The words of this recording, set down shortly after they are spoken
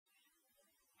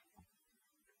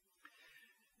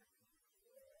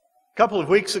couple of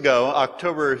weeks ago,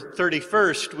 October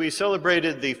 31st, we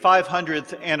celebrated the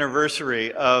 500th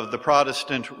anniversary of the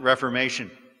Protestant Reformation.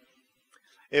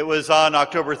 It was on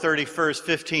October 31st,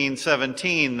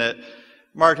 1517, that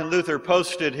Martin Luther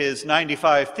posted his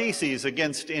 95 Theses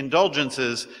against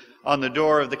indulgences on the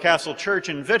door of the Castle Church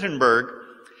in Wittenberg,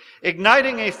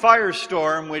 igniting a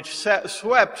firestorm which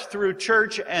swept through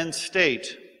church and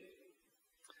state.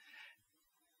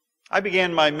 I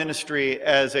began my ministry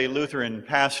as a Lutheran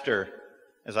pastor,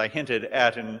 as I hinted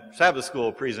at in Sabbath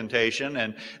school presentation,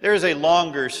 and there is a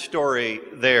longer story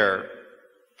there.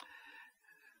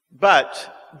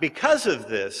 But because of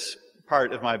this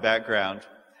part of my background,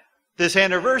 this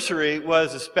anniversary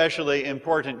was especially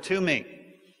important to me.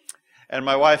 And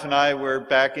my wife and I were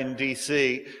back in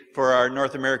D.C. for our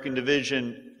North American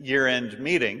Division year-end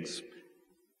meetings.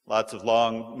 Lots of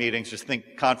long meetings. Just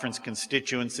think conference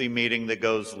constituency meeting that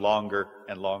goes longer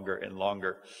and longer and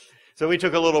longer. So we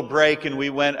took a little break and we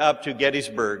went up to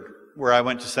Gettysburg, where I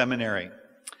went to seminary.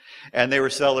 And they were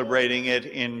celebrating it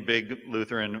in big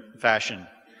Lutheran fashion.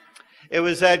 It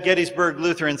was at Gettysburg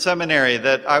Lutheran Seminary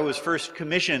that I was first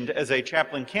commissioned as a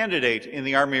chaplain candidate in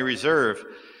the Army Reserve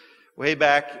way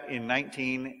back in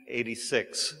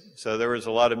 1986. So there was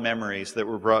a lot of memories that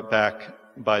were brought back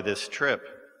by this trip.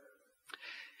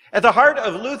 At the heart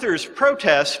of Luther's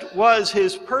protest was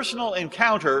his personal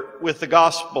encounter with the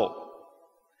gospel.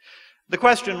 The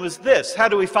question was this: how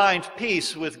do we find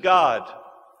peace with God?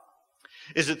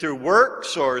 Is it through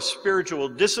works or spiritual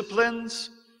disciplines?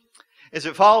 Is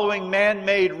it following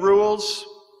man-made rules?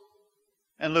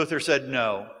 And Luther said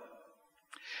no.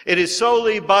 It is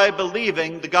solely by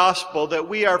believing the gospel that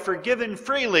we are forgiven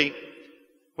freely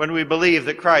when we believe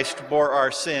that Christ bore our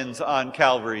sins on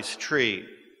Calvary's tree.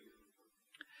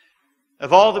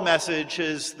 Of all the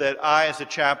messages that I, as a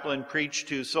chaplain, preach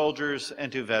to soldiers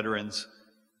and to veterans,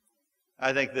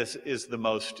 I think this is the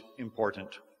most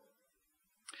important.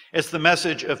 It's the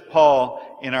message of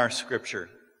Paul in our scripture,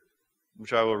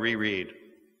 which I will reread.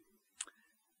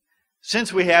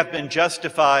 Since we have been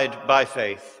justified by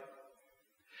faith,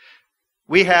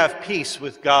 we have peace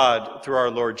with God through our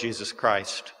Lord Jesus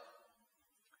Christ.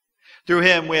 Through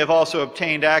him we have also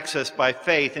obtained access by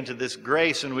faith into this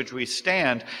grace in which we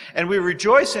stand, and we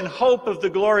rejoice in hope of the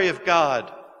glory of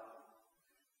God.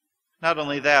 Not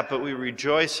only that, but we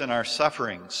rejoice in our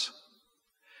sufferings,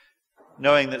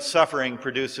 knowing that suffering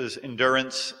produces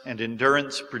endurance, and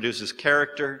endurance produces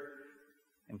character,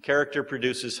 and character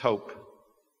produces hope.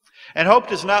 And hope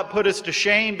does not put us to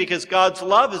shame, because God's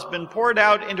love has been poured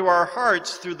out into our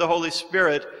hearts through the Holy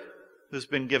Spirit who's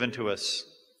been given to us.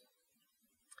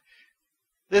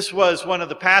 This was one of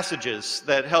the passages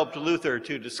that helped Luther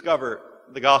to discover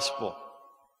the gospel.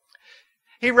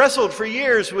 He wrestled for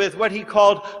years with what he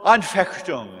called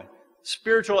Anfechtung,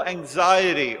 spiritual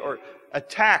anxiety, or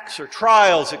attacks or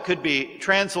trials, it could be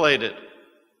translated.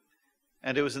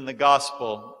 And it was in the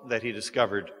gospel that he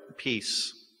discovered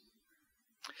peace.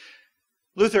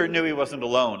 Luther knew he wasn't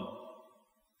alone.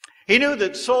 He knew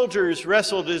that soldiers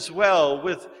wrestled as well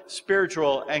with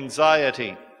spiritual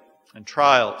anxiety and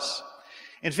trials.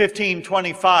 In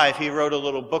 1525, he wrote a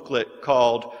little booklet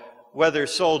called Whether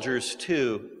Soldiers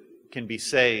Too Can Be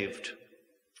Saved.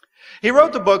 He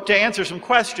wrote the book to answer some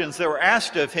questions that were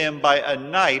asked of him by a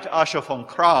knight, Asche von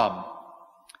Kram.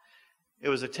 It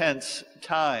was a tense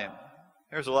time.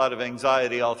 There was a lot of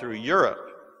anxiety all through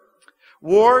Europe.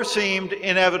 War seemed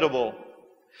inevitable.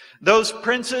 Those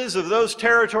princes of those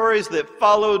territories that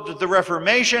followed the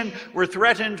Reformation were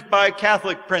threatened by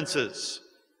Catholic princes,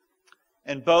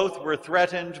 and both were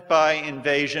threatened by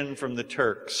invasion from the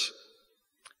Turks.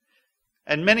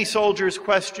 And many soldiers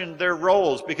questioned their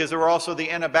roles, because there were also the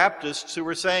Anabaptists who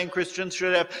were saying Christians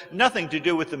should have nothing to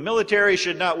do with the military,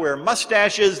 should not wear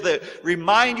mustaches that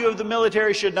remind you of the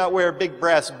military, should not wear big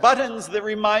brass buttons that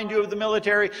remind you of the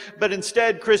military, but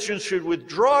instead Christians should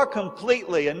withdraw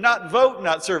completely and not vote,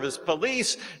 not serve as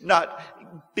police, not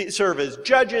serve as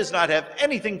judges, not have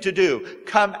anything to do.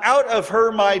 Come out of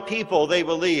her, my people, they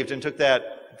believed, and took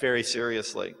that very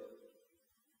seriously.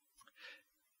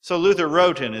 So Luther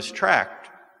wrote in his tract,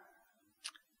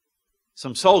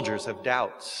 some soldiers have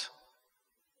doubts.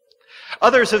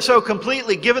 Others have so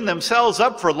completely given themselves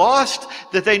up for lost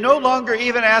that they no longer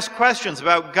even ask questions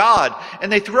about God,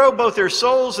 and they throw both their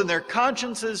souls and their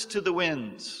consciences to the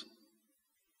winds.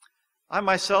 I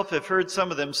myself have heard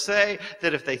some of them say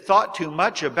that if they thought too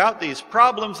much about these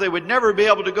problems, they would never be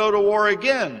able to go to war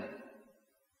again.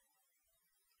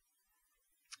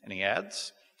 And he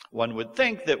adds, one would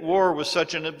think that war was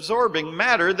such an absorbing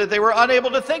matter that they were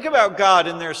unable to think about God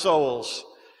in their souls.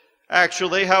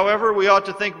 Actually, however, we ought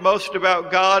to think most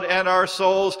about God and our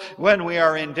souls when we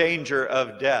are in danger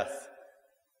of death.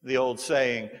 The old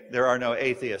saying, there are no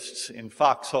atheists in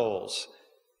foxholes,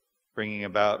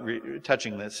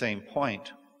 touching that same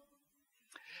point.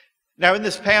 Now, in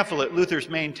this pamphlet, Luther's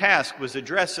main task was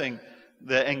addressing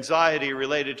the anxiety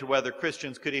related to whether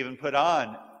Christians could even put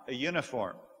on a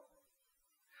uniform.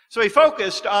 So he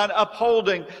focused on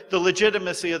upholding the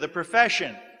legitimacy of the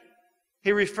profession.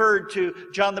 He referred to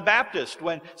John the Baptist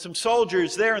when some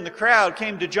soldiers there in the crowd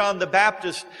came to John the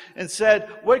Baptist and said,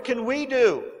 "What can we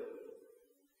do?"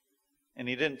 And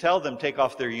he didn't tell them take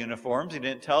off their uniforms. He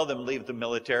didn't tell them leave the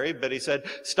military, but he said,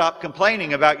 "Stop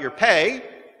complaining about your pay,"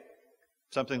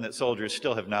 something that soldiers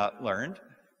still have not learned.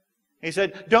 He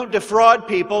said, "Don't defraud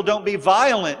people, don't be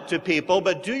violent to people,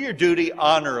 but do your duty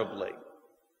honorably."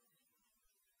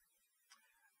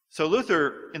 So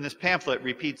Luther, in this pamphlet,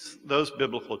 repeats those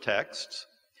biblical texts,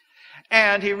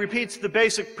 and he repeats the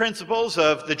basic principles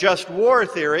of the just war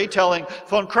theory, telling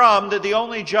von Crom that the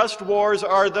only just wars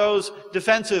are those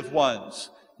defensive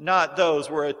ones, not those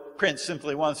where a prince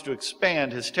simply wants to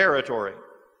expand his territory.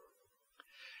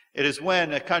 It is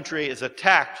when a country is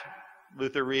attacked,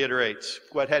 Luther reiterates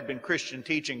what had been Christian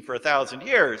teaching for 1,000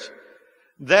 years,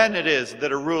 then it is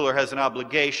that a ruler has an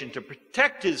obligation to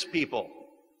protect his people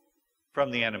from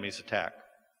the enemy's attack.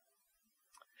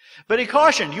 But he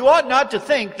cautioned, you ought not to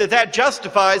think that that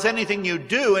justifies anything you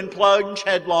do and plunge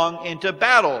headlong into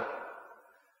battle.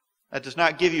 That does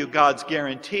not give you God's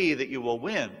guarantee that you will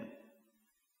win.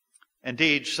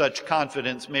 Indeed, such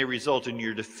confidence may result in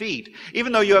your defeat,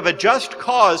 even though you have a just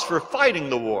cause for fighting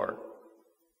the war.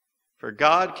 For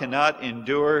God cannot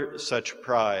endure such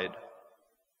pride.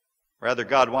 Rather,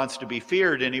 God wants to be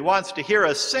feared, and he wants to hear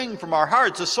us sing from our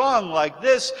hearts a song like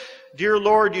this: "Dear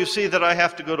Lord, you see that I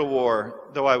have to go to war,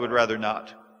 though I would rather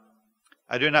not.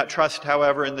 I do not trust,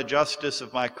 however, in the justice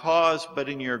of my cause, but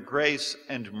in your grace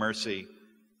and mercy.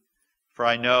 For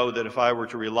I know that if I were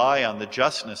to rely on the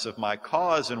justness of my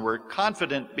cause and were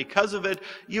confident because of it,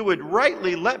 you would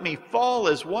rightly let me fall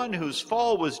as one whose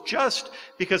fall was just,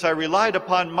 because I relied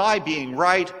upon my being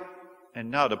right and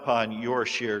not upon your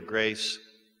sheer grace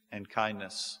and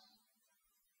kindness."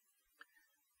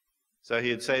 So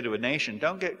he'd say to a nation,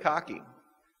 don't get cocky.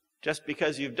 Just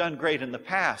because you've done great in the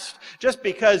past, just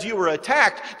because you were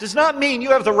attacked, does not mean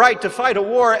you have the right to fight a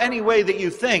war any way that you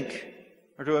think,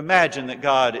 or to imagine that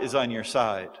God is on your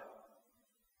side.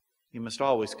 You must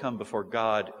always come before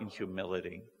God in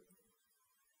humility.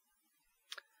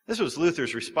 This was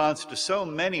Luther's response to so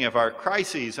many of our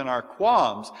crises and our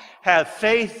qualms. Have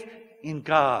faith in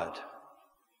God.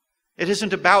 It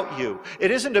isn't about you. It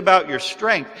isn't about your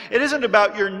strength. It isn't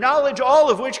about your knowledge,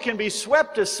 all of which can be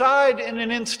swept aside in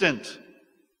an instant.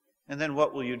 And then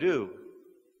what will you do?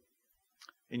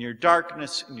 In your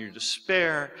darkness, in your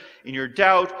despair, in your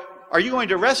doubt, are you going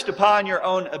to rest upon your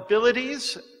own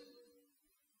abilities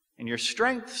and your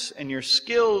strengths and your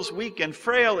skills, weak and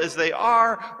frail as they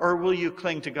are, or will you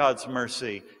cling to God's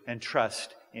mercy and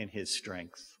trust in his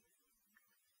strength?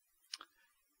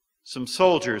 Some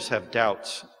soldiers have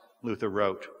doubts, Luther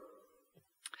wrote,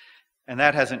 and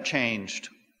that hasn't changed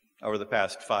over the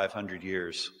past 500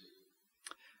 years.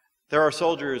 There are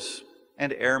soldiers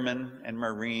and airmen and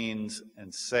Marines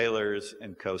and sailors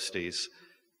and coasties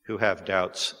who have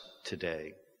doubts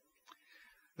today.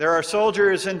 There are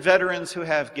soldiers and veterans who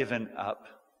have given up,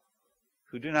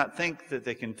 who do not think that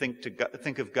they can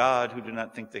think of God, who do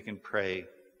not think they can pray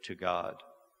to God.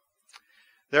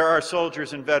 There are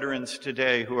soldiers and veterans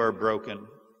today who are broken,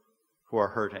 who are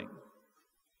hurting.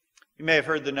 You may have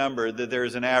heard the number that there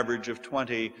is an average of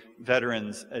 20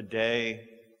 veterans a day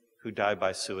who die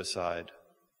by suicide.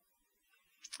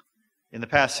 In the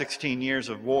past 16 years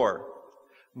of war,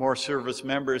 more service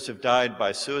members have died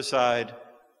by suicide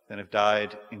than have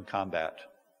died in combat.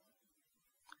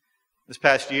 This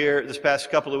past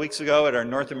couple of weeks ago at our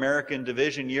North American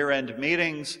Division year-end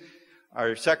meetings,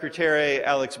 our Secretary,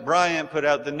 Alex Bryant, put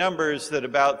out the numbers that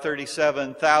about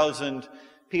 37,000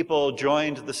 people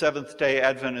joined the Seventh-day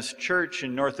Adventist Church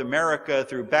in North America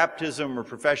through baptism or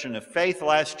profession of faith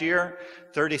last year.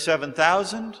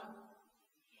 37,000.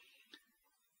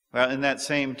 Well, in that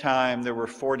same time, there were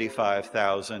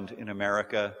 45,000 in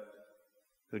America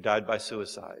who died by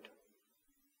suicide.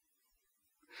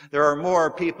 There are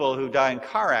more people who die in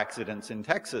car accidents in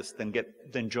Texas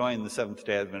than join the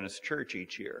Seventh-day Adventist Church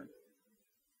each year.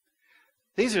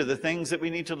 These are the things that we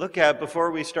need to look at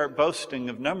before we start boasting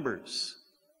of numbers.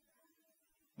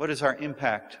 What is our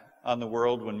impact on the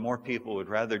world when more people would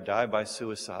rather die by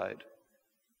suicide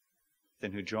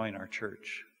than who join our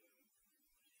church?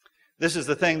 This is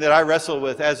the thing that I wrestle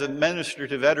with as a minister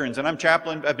to veterans. And I've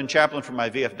been chaplain for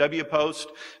my VFW post,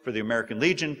 for the American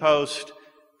Legion post,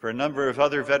 for a number of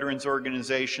other veterans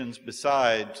organizations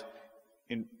besides,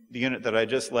 in the unit that I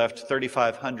just left,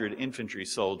 3,500 infantry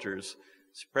soldiers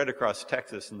spread across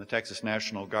Texas in the Texas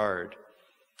National Guard.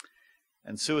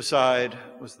 And suicide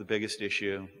was the biggest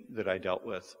issue that I dealt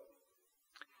with.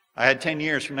 I had 10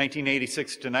 years from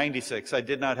 1986 to 96. I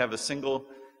did not have a single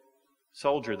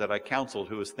soldier that I counseled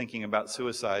who was thinking about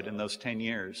suicide in those 10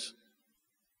 years.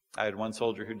 I had one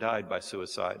soldier who died by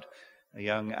suicide, a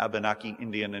young Abenaki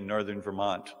Indian in northern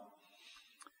Vermont.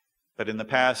 But in the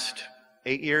past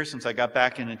 8 years, since I got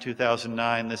back in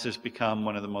 2009, this has become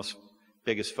one of the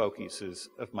biggest focuses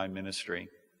of my ministry.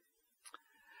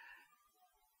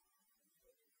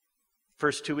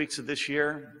 First 2 weeks of this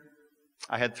year,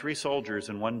 I had 3 soldiers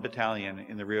in 1 battalion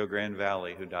in the Rio Grande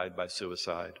Valley who died by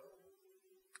suicide.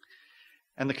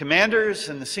 And the commanders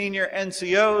and the senior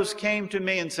NCOs came to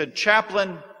me and said,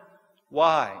 "Chaplain,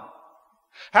 why?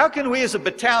 How can we as a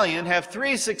battalion have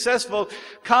 3 successful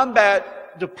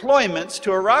combat deployments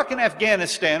to Iraq and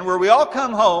Afghanistan where we all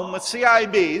come home with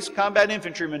CIBs, combat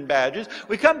infantryman badges.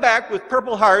 We come back with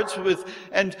Purple Hearts with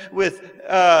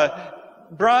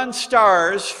Bronze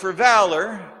Stars for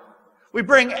valor. We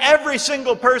bring every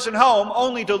single person home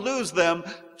only to lose them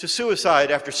to suicide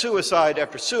after suicide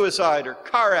after suicide or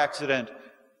car accident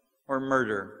or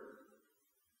murder."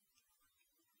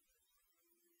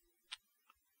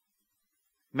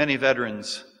 Many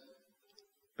veterans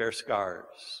bear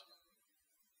scars.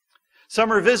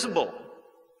 Some are visible.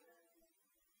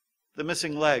 The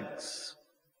missing legs,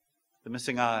 the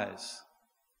missing eyes,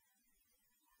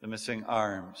 the missing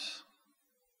arms.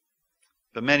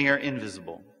 But many are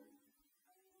invisible.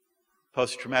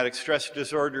 Post-traumatic stress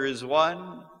disorder is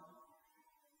one,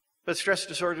 but stress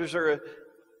disorders are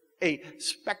a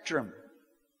spectrum.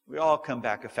 We all come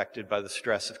back affected by the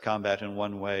stress of combat in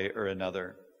one way or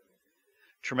another.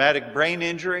 Traumatic brain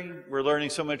injury, we're learning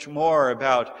so much more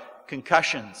about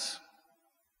concussions.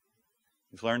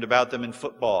 We've learned about them in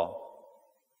football,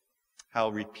 how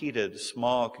repeated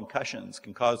small concussions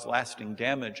can cause lasting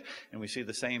damage, and we see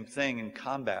the same thing in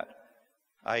combat.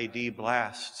 IED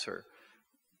blasts or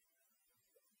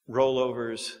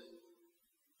rollovers,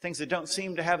 things that don't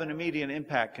seem to have an immediate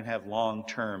impact can have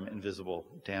long-term invisible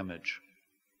damage.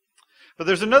 But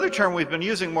there's another term we've been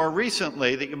using more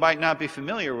recently that you might not be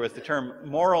familiar with, the term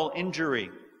moral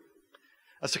injury.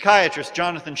 A psychiatrist,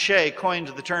 Jonathan Shea, coined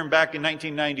the term back in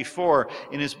 1994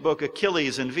 in his book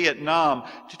Achilles in Vietnam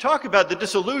to talk about the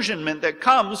disillusionment that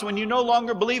comes when you no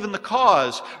longer believe in the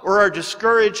cause or are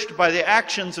discouraged by the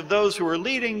actions of those who are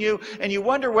leading you, and you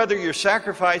wonder whether your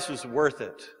sacrifice was worth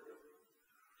it.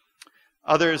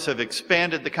 Others have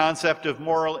expanded the concept of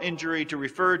moral injury to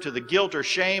refer to the guilt or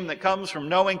shame that comes from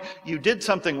knowing you did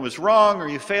something was wrong or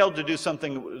you failed to do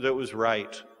something that was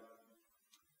right.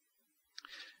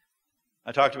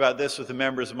 I talked about this with the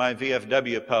members of my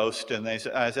VFW post, and I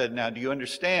said, now, do you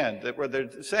understand that what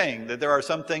they're saying, that there are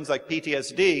some things like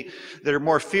PTSD that are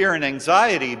more fear and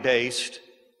anxiety based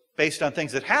on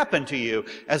things that happen to you,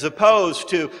 as opposed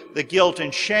to the guilt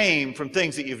and shame from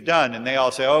things that you've done? And they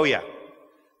all say, oh yeah,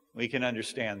 we can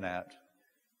understand that.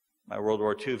 My World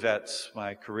War II vets,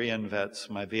 my Korean vets,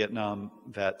 my Vietnam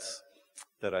vets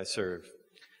that I serve.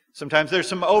 Sometimes there's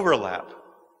some overlap,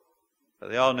 but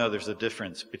they all know there's a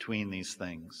difference between these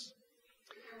things.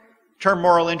 The term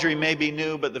moral injury may be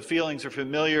new, but the feelings are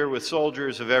familiar with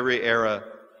soldiers of every era.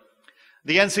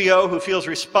 The NCO who feels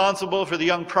responsible for the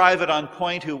young private on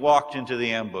point who walked into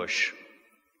the ambush.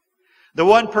 The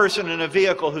one person in a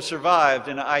vehicle who survived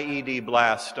an IED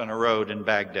blast on a road in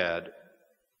Baghdad.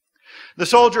 The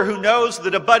soldier who knows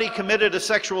that a buddy committed a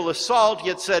sexual assault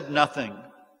yet said nothing.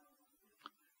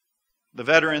 The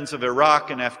veterans of Iraq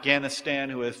and Afghanistan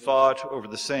who have fought over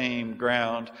the same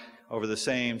ground, over the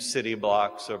same city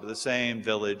blocks, over the same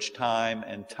village, time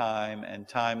and time and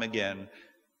time again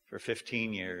for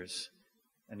 15 years.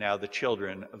 And now the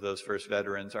children of those first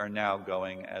veterans are now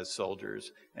going as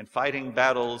soldiers and fighting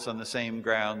battles on the same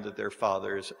ground that their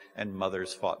fathers and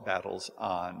mothers fought battles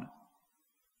on.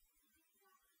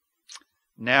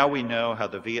 Now we know how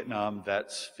the Vietnam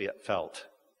vets felt,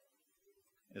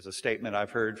 is a statement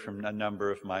I've heard from a number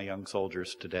of my young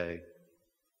soldiers today.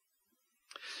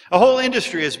 A whole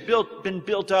industry has been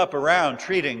built up around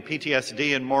treating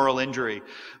PTSD and moral injury.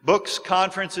 Books,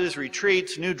 conferences,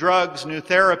 retreats, new drugs, new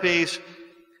therapies.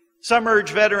 Some urge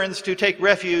veterans to take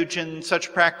refuge in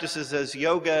such practices as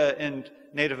yoga and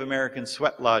Native American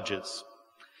sweat lodges.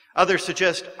 Others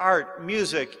suggest art,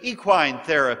 music, equine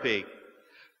therapy.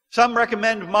 Some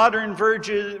recommend modern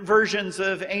versions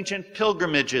of ancient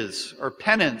pilgrimages or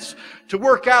penance to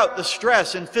work out the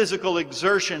stress and physical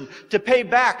exertion, to pay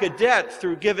back a debt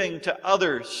through giving to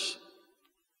others.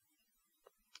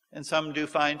 And some do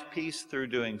find peace through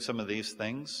doing some of these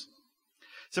things.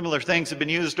 Similar things have been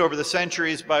used over the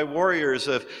centuries by warriors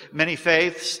of many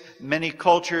faiths, many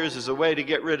cultures, as a way to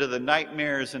get rid of the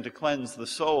nightmares and to cleanse the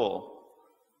soul.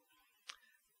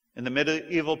 In the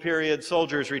medieval period,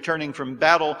 soldiers returning from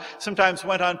battle sometimes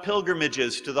went on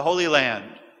pilgrimages to the Holy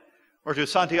Land or to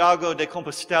Santiago de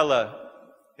Compostela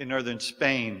in northern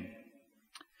Spain.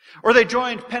 Or they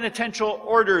joined penitential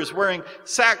orders wearing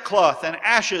sackcloth and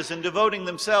ashes and devoting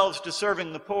themselves to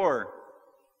serving the poor.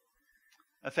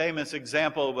 A famous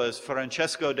example was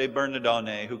Francesco de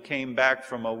Bernardone, who came back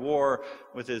from a war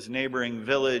with his neighboring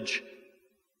village,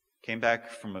 came back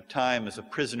from a time as a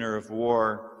prisoner of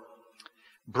war.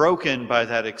 Broken by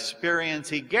that experience,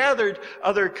 he gathered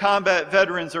other combat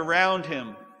veterans around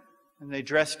him, and they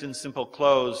dressed in simple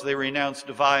clothes. They renounced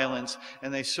violence,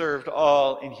 and they served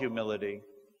all in humility.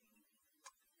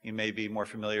 You may be more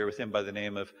familiar with him by the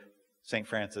name of St.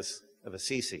 Francis of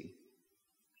Assisi.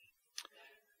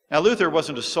 Now, Luther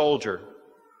wasn't a soldier,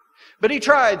 but he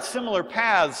tried similar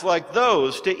paths like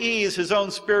those to ease his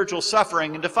own spiritual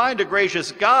suffering and to find a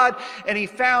gracious God, and he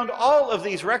found all of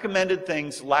these recommended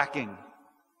things lacking.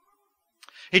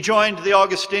 He joined the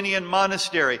Augustinian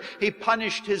monastery. He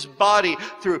punished his body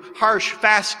through harsh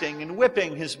fasting and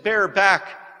whipping his bare back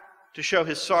to show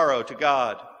his sorrow to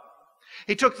God.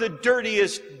 He took the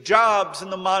dirtiest jobs in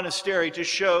the monastery to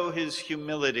show his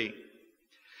humility.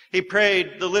 He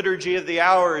prayed the liturgy of the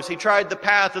hours. He tried the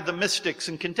path of the mystics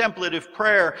in contemplative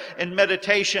prayer and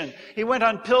meditation. He went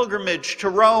on pilgrimage to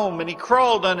Rome, and he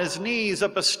crawled on his knees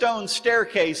up a stone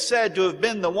staircase said to have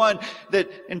been the one that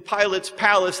in Pilate's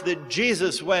palace that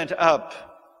Jesus went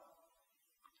up.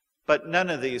 But none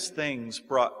of these things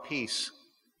brought peace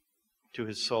to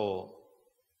his soul.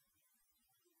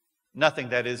 Nothing,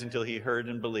 that is, until he heard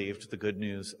and believed the good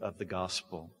news of the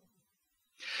gospel.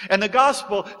 And the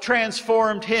gospel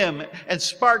transformed him and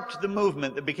sparked the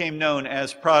movement that became known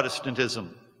as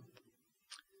Protestantism.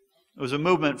 It was a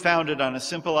movement founded on a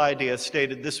simple idea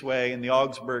stated this way in the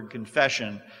Augsburg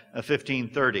Confession of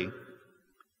 1530.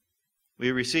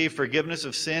 We receive forgiveness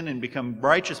of sin and become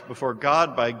righteous before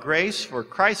God by grace for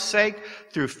Christ's sake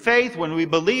through faith when we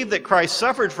believe that Christ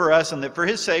suffered for us and that for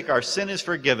his sake our sin is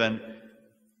forgiven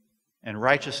and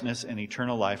righteousness and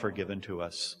eternal life are given to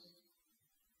us.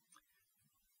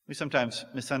 We sometimes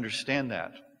misunderstand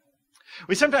that.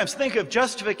 We sometimes think of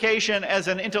justification as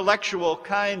an intellectual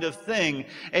kind of thing,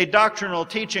 a doctrinal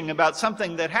teaching about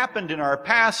something that happened in our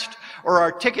past or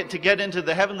our ticket to get into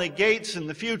the heavenly gates in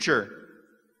the future.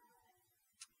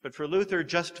 But for Luther,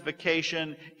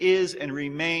 justification is and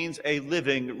remains a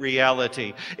living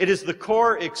reality. It is the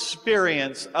core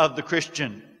experience of the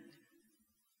Christian,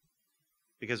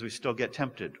 because we still get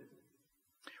tempted.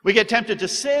 We get tempted to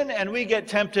sin, and we get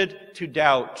tempted to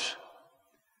doubt.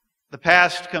 The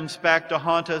past comes back to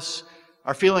haunt us.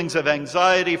 Our feelings of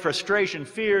anxiety, frustration,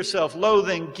 fear,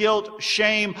 self-loathing, guilt,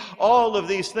 shame, all of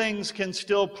these things can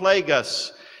still plague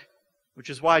us,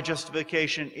 which is why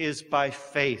justification is by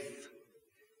faith.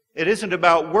 It isn't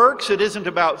about works, it isn't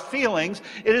about feelings,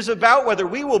 it is about whether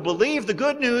we will believe the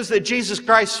good news that Jesus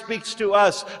Christ speaks to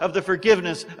us of the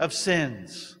forgiveness of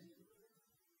sins.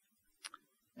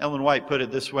 Ellen White put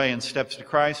it this way in Steps to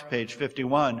Christ, page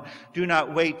 51. Do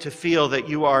not wait to feel that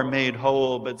you are made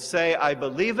whole, but say, I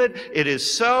believe it, it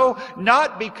is so,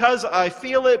 not because I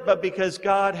feel it, but because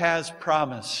God has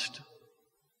promised.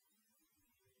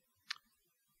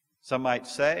 Some might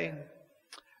say,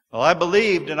 well, I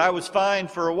believed and I was fine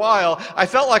for a while. I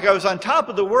felt like I was on top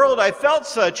of the world. I felt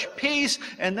such peace,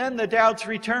 and then the doubts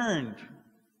returned.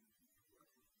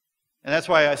 And that's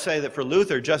why I say that for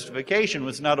Luther, justification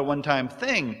was not a one-time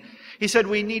thing. He said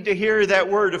we need to hear that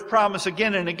word of promise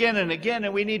again and again and again,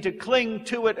 and we need to cling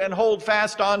to it and hold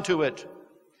fast onto it.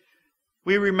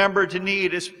 We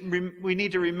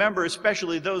need to remember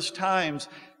especially those times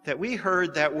that we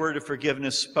heard that word of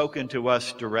forgiveness spoken to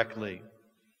us directly.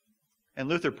 And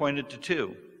Luther pointed to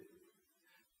two.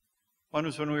 One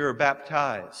was when we were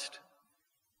baptized.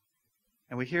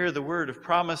 And we hear the word of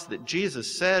promise that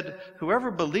Jesus said,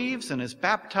 whoever believes and is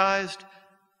baptized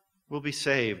will be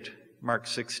saved. Mark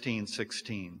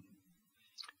 16:16.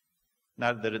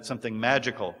 Not that it's something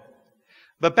magical.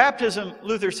 But baptism,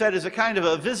 Luther said, is a kind of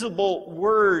a visible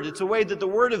word. It's a way that the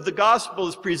word of the gospel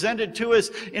is presented to us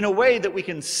in a way that we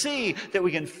can see, that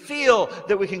we can feel,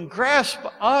 that we can grasp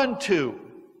onto.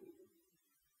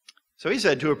 So he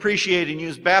said, to appreciate and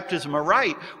use baptism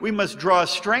aright, we must draw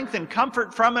strength and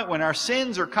comfort from it when our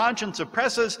sins or conscience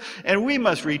oppress us, and we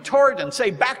must retort and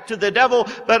say back to the devil,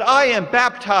 but I am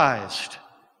baptized,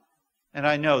 and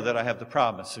I know that I have the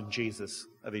promise in Jesus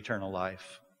of eternal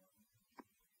life.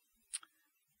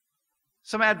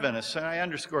 Some Adventists, and I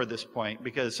underscore this point,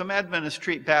 because some Adventists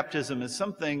treat baptism as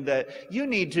something that you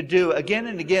need to do again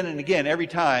and again and again every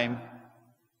time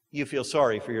you feel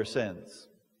sorry for your sins.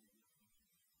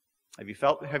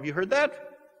 Have you heard that?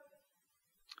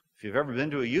 If you've ever been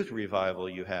to a youth revival,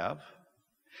 you have.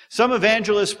 Some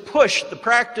evangelists push the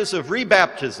practice of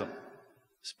rebaptism,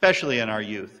 especially in our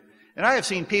youth. And I have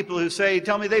seen people who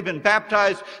tell me they've been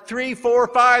baptized 3, 4,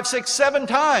 5, 6, 7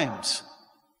 times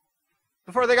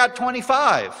before they got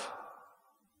 25.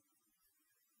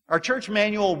 Our church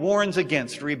manual warns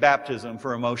against rebaptism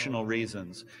for emotional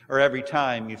reasons, or every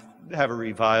time you have a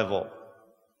revival.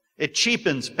 It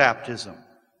cheapens baptism.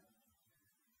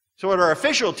 So what our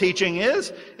official teaching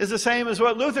is the same as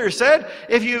what Luther said.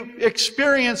 If your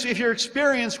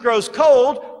experience grows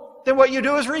cold, then what you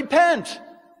do is repent.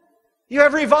 You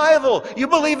have revival. You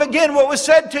believe again what was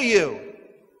said to you.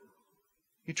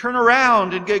 You turn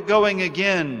around and get going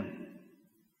again.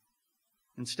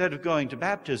 Instead of going to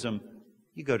baptism,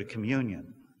 you go to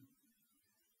communion.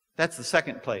 That's the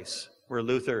second place where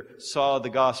Luther saw the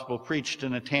gospel preached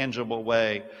in a tangible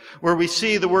way, where we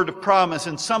see the word of promise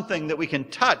in something that we can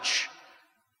touch.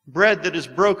 Bread that is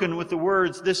broken with the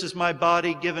words, "This is my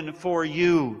body given for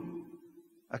you."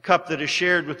 A cup that is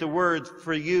shared with the words,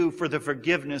 "For you, for the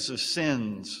forgiveness of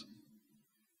sins."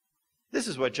 This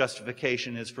is what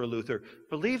justification is for Luther.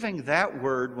 Believing that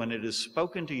word when it is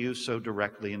spoken to you so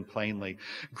directly and plainly.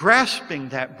 Grasping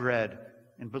that bread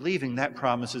and believing that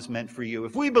promise is meant for you.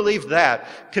 If we believed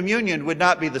that, communion would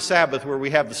not be the Sabbath where we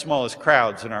have the smallest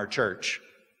crowds in our church.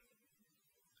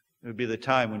 It would be the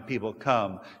time when people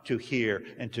come to hear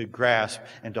and to grasp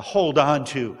and to hold on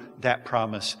to that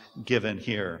promise given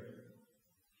here.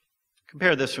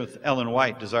 Compare this with Ellen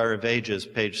White, Desire of Ages,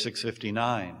 page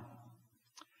 659.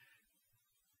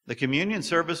 The communion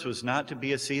service was not to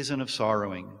be a season of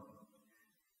sorrowing.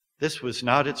 This was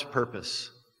not its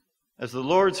purpose. As the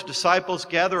Lord's disciples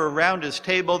gather around his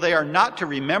table, they are not to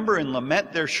remember and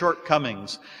lament their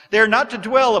shortcomings. They are not to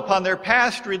dwell upon their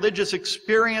past religious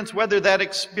experience, whether that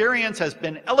experience has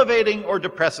been elevating or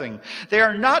depressing. They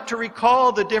are not to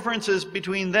recall the differences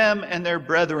between them and their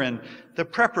brethren. The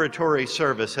preparatory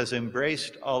service has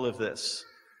embraced all of this.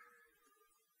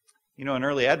 You know, in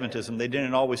early Adventism, they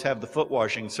didn't always have the foot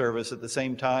washing service at the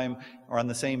same time or on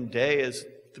the same day as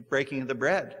the breaking of the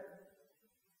bread.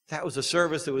 That was a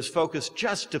service that was focused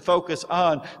just to focus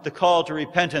on the call to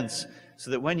repentance,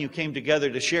 so that when you came together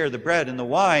to share the bread and the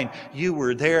wine, you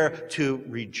were there to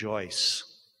rejoice.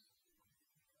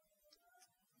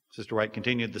 Sister White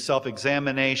continued, the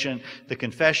self-examination, the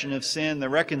confession of sin, the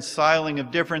reconciling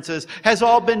of differences has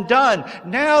all been done.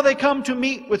 Now they come to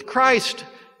meet with Christ.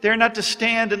 They are not to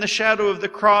stand in the shadow of the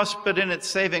cross, but in its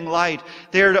saving light.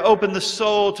 They are to open the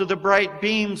soul to the bright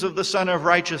beams of the Sun of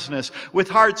Righteousness, with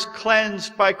hearts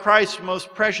cleansed by Christ's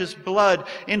most precious blood,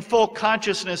 in full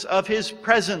consciousness of his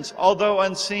presence, although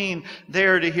unseen. They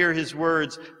are to hear his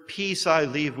words, "Peace I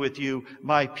leave with you,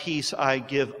 my peace I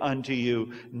give unto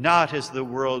you. Not as the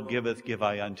world giveth, give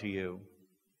I unto you."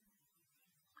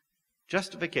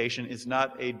 Justification is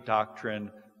not a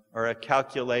doctrine or a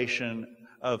calculation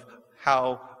of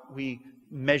how we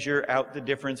measure out the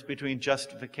difference between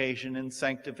justification and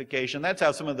sanctification. That's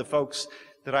how some of the folks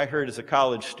that I heard as a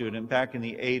college student back in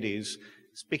the 80s,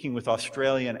 speaking with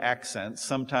Australian accents,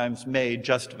 sometimes made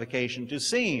justification to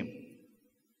seem.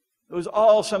 It was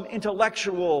all some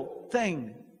intellectual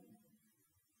thing.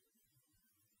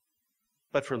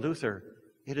 But for Luther,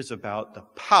 it is about the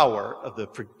power of the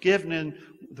forgiveness,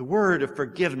 the word of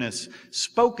forgiveness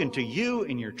spoken to you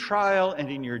in your trial and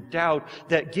in your doubt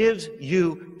that gives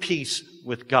you peace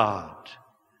with God.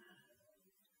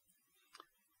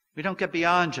 We don't get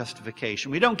beyond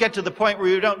justification. We don't get to the point where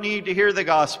we don't need to hear the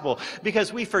gospel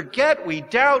because we forget, we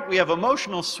doubt, we have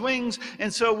emotional swings,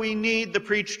 and so we need the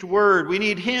preached word. We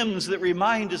need hymns that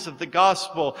remind us of the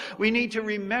gospel. We need to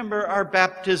remember our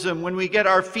baptism when we get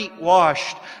our feet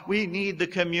washed. We need the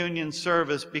communion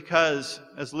service because,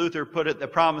 as Luther put it, the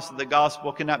promise of the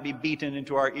gospel cannot be beaten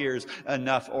into our ears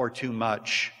enough or too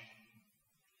much.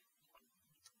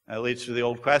 That leads to the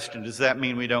old question, does that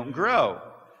mean we don't grow?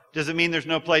 Does it mean there's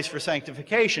no place for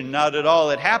sanctification? Not at all.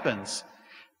 It happens.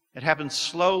 It happens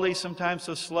slowly, sometimes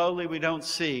so slowly we don't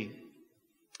see.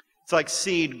 It's like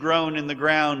seed grown in the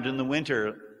ground in the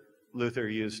winter. Luther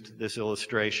used this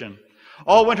illustration.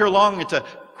 All winter long, it's a,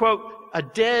 quote, a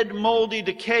dead, moldy,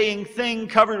 decaying thing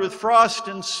covered with frost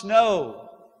and snow.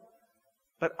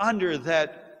 But under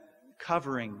that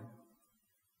covering,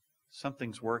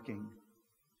 something's working.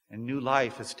 And new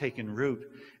life has taken root,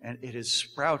 and it is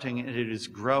sprouting, and it is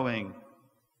growing.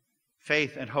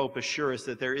 Faith and hope assure us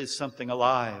that there is something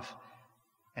alive,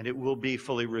 and it will be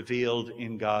fully revealed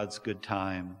in God's good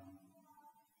time.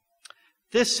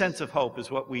 This sense of hope is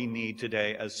what we need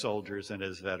today as soldiers and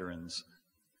as veterans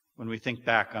when we think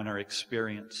back on our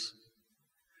experience.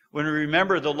 When we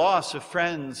remember the loss of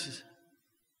friends,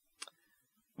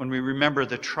 when we remember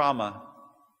the trauma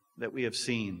that we have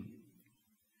seen.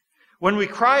 When we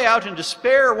cry out in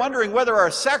despair, wondering whether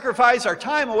our sacrifice, our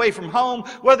time away from home,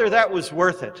 whether that was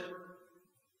worth it.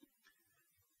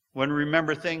 When we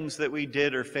remember things that we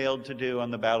did or failed to do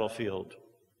on the battlefield.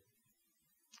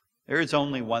 There is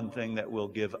only one thing that will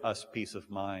give us peace of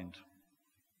mind.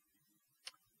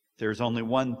 There is only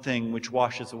one thing which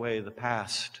washes away the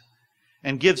past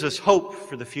and gives us hope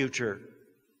for the future.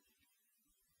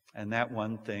 And that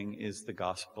one thing is the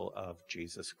gospel of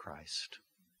Jesus Christ.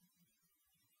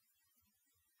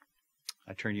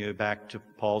 I turn you back to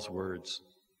Paul's words.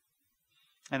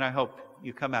 And I hope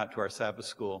you come out to our Sabbath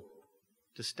school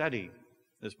to study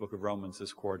this book of Romans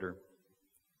this quarter.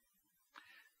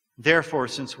 Therefore,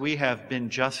 since we have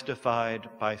been justified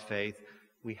by faith,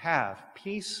 we have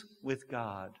peace with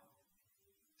God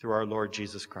through our Lord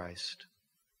Jesus Christ.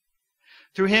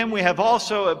 Through him we have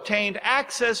also obtained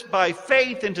access by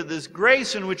faith into this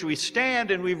grace in which we stand,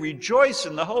 and we rejoice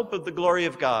in the hope of the glory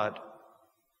of God.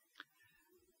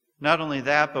 Not only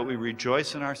that, but we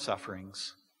rejoice in our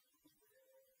sufferings,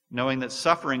 knowing that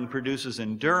suffering produces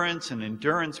endurance, and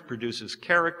endurance produces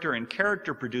character, and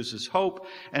character produces hope,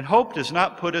 and hope does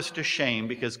not put us to shame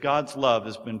because God's love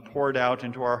has been poured out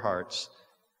into our hearts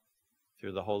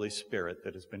through the Holy Spirit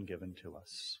that has been given to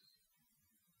us.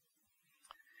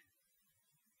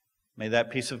 May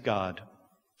that peace of God,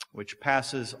 which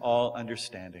passes all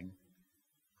understanding,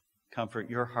 comfort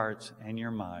your hearts and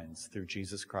your minds through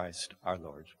Jesus Christ our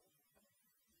Lord.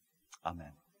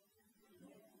 Amen.